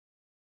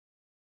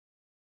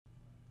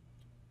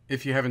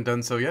If you haven't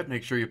done so yet,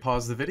 make sure you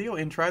pause the video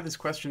and try this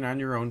question on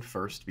your own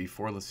first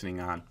before listening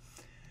on.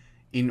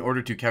 In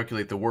order to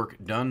calculate the work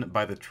done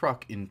by the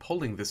truck in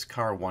pulling this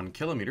car 1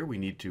 kilometer, we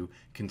need to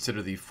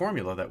consider the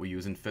formula that we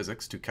use in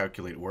physics to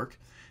calculate work.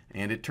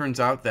 And it turns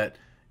out that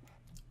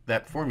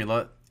that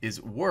formula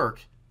is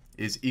work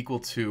is equal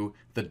to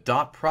the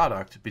dot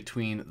product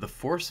between the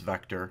force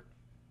vector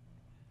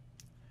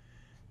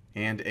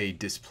and a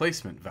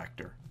displacement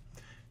vector.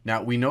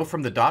 Now, we know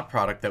from the dot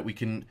product that we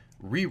can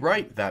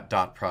rewrite that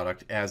dot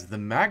product as the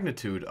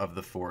magnitude of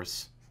the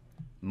force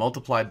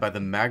multiplied by the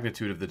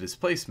magnitude of the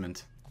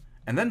displacement,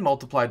 and then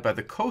multiplied by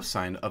the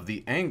cosine of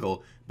the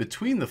angle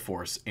between the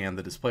force and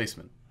the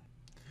displacement.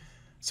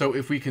 So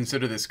if we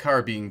consider this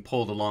car being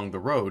pulled along the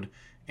road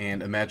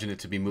and imagine it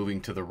to be moving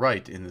to the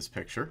right in this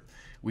picture,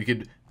 we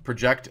could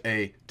project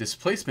a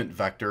displacement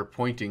vector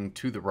pointing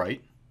to the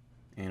right,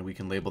 and we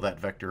can label that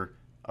vector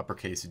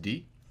uppercase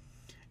D.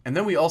 And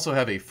then we also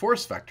have a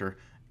force vector,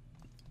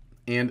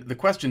 and the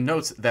question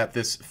notes that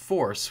this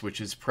force, which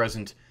is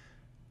present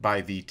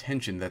by the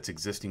tension that's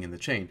existing in the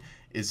chain,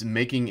 is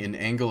making an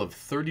angle of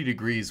 30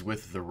 degrees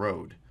with the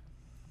road.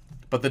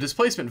 But the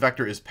displacement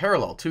vector is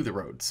parallel to the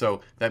road, so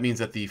that means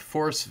that the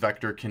force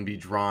vector can be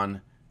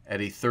drawn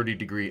at a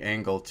 30-degree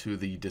angle to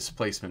the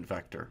displacement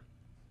vector.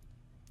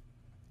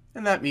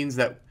 And that means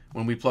that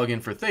when we plug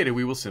in for theta,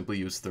 we will simply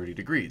use 30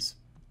 degrees.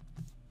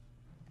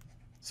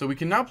 So we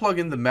can now plug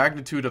in the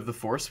magnitude of the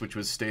force, which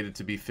was stated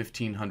to be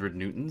 1,500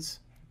 newtons.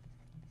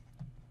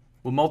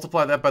 We'll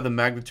multiply that by the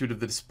magnitude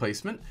of the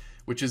displacement,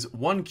 which is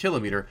 1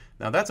 kilometer.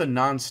 Now that's a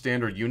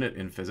non-standard unit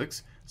in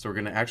physics, so we're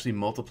going to actually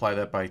multiply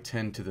that by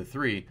 10 to the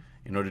 3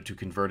 in order to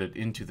convert it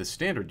into the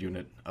standard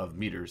unit of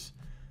meters.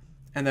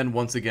 And then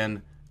once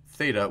again,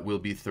 theta will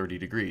be 30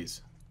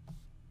 degrees.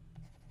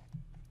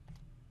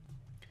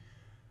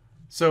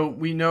 So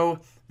we know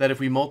that if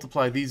we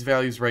multiply these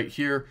values right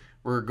here,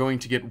 we're going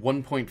to get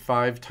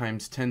 1.5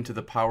 times 10 to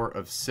the power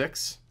of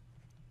 6.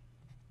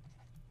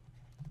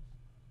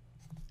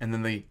 And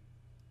then the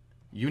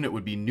unit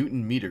would be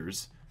Newton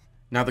meters.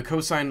 Now the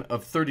cosine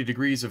of 30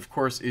 degrees, of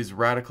course, is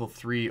radical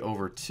 3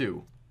 over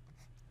 2.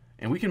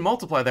 And we can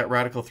multiply that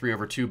radical 3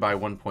 over 2 by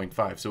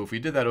 1.5. So if we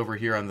did that over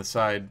here on the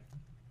side,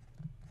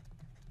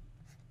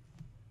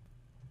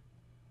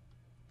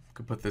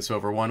 could put this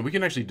over 1. We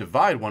can actually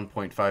divide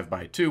 1.5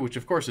 by 2, which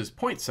of course is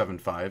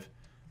 0.75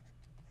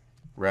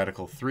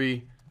 radical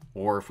 3,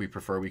 or if we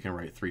prefer, we can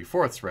write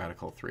 3/4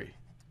 radical 3.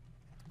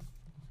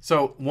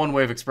 So one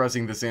way of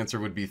expressing this answer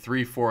would be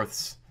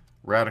 3/4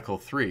 radical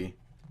 3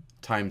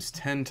 times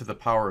 10 to the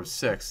power of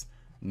 6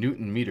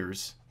 Newton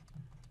meters.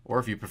 Or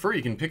if you prefer,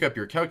 you can pick up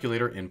your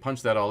calculator and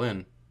punch that all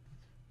in,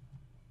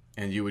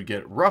 and you would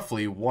get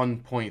roughly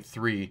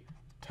 1.3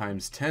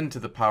 times 10 to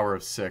the power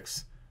of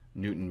 6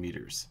 Newton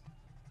meters.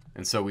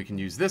 And so we can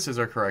use this as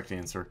our correct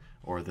answer,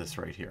 or this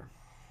right here.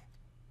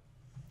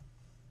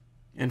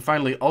 And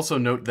finally, also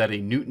note that a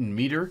Newton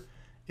meter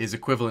is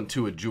equivalent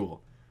to a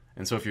joule.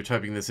 And so if you're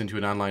typing this into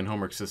an online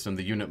homework system,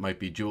 the unit might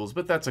be joules,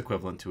 but that's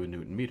equivalent to a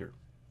Newton meter.